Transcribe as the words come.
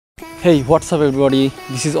Hey, what's up everybody?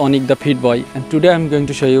 This is Anik the Fit Boy, and today I'm going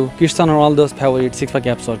to show you Cristiano Ronaldo's favorite 6-pack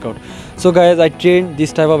abs workout. So guys, I train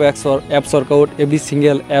this type of abs workout every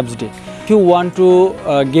single abs day. If you want to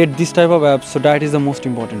get this type of abs, so that is the most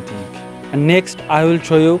important thing. And next I will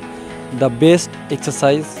show you the best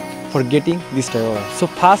exercise for getting this type of abs. So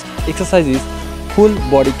first exercise is full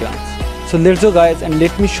body crunch. So let's go guys, and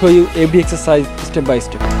let me show you every exercise step by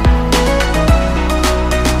step.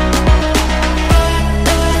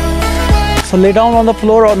 So lay down on the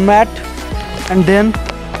floor or mat and then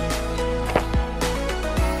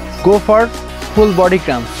go for full body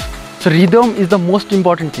crunch. So rhythm is the most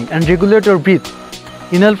important thing, and regulate your breath.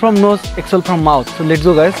 Inhale from nose, exhale from mouth. So let's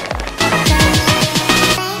go guys.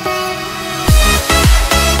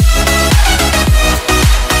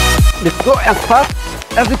 Let's go as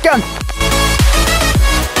fast as we can.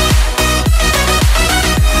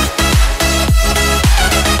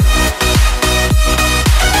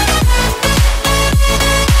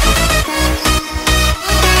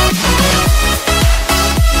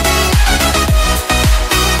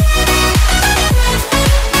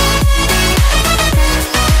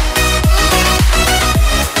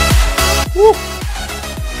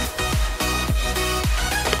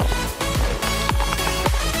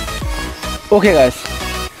 Okay guys,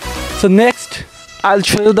 so next I'll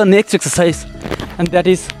show you the next exercise, and that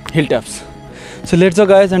is heel taps. So let's go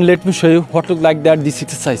guys, and let me show you what look like that this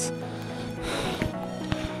exercise.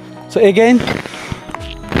 So again,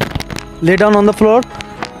 lay down on the floor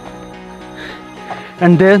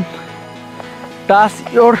and then touch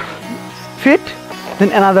your feet, then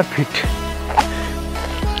another feet,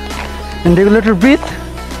 and regulate your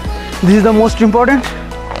breath. This is the most important.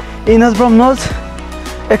 Inhale from nose,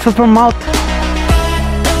 exhale from mouth.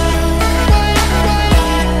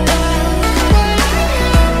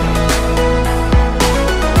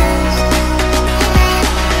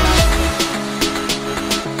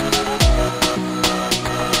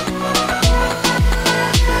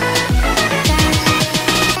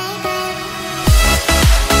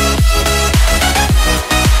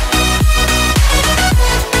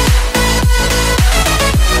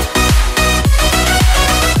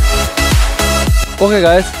 Okay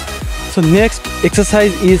guys, so next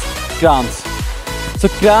exercise is crunch. So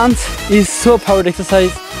crunch is so favorite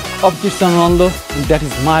exercise of Cristiano Ronaldo, and that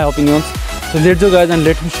is my opinion. So let's go guys, and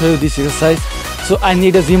let me show you this exercise. So I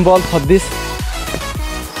need a gym ball for this.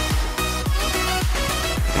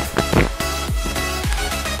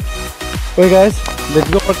 Okay guys, let's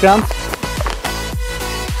go for crunch.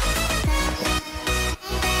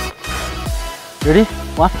 Ready?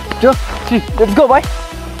 1, 2, 3, let's go, bye.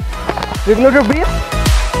 Regulate your breath.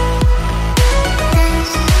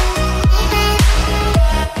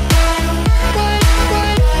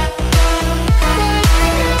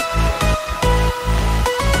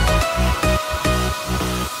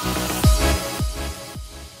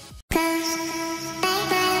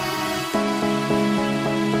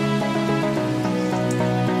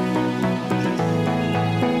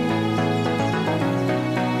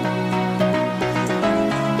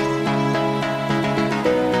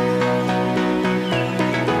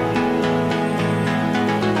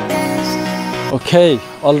 Okay,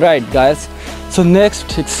 alright guys, so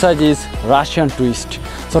next exercise is Russian twist.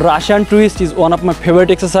 So Russian twist is one of my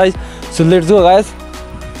favorite exercise. So let's go guys,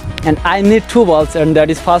 and I need 2 balls, and that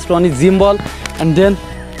is first one is gym ball and then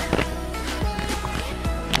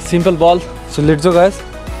simple ball. So let's go guys.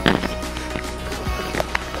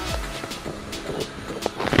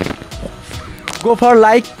 Go for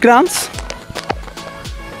light crunch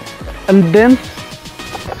and then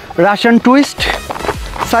Russian twist,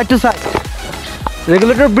 side to side.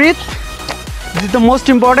 Regulate your breath. This is the most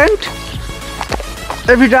important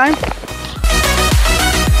every time.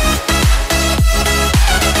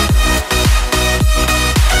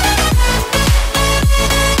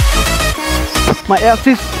 My ass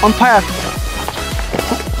is on fire.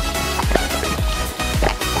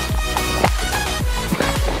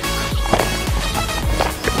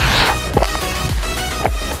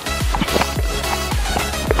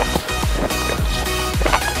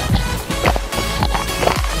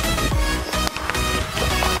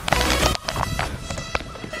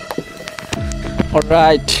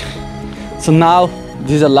 Alright, so now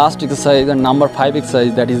this is the last exercise, and number 5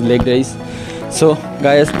 exercise, that is leg raise. So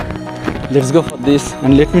guys, let's go for this,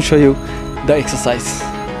 and let me show you the exercise.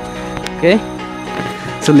 Okay,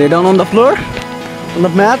 so lay down on the floor, on the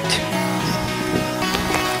mat,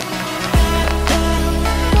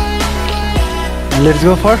 and let's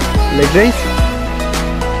go for leg raise.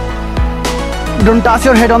 Don't touch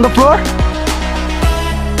your head on the floor.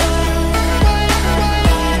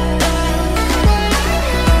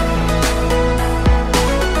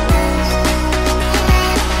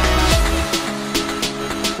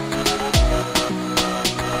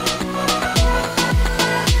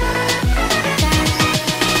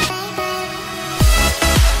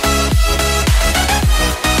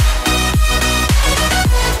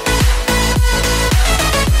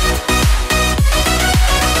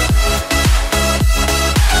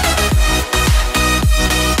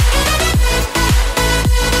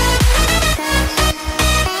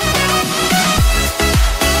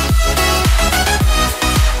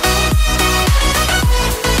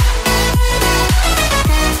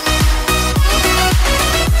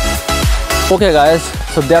 Okay guys,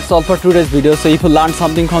 so that's all for today's video. So if you learned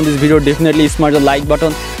something from this video, definitely smash the like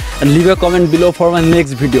button and leave a comment below for my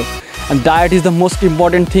next video. And diet is the most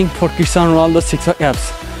important thing for Cristiano Ronaldo six-pack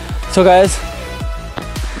abs. So guys,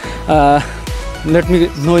 let me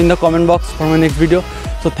know in the comment box for my next video.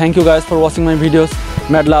 So thank you guys for watching my videos.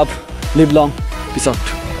 Mad love, live long, peace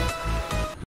out.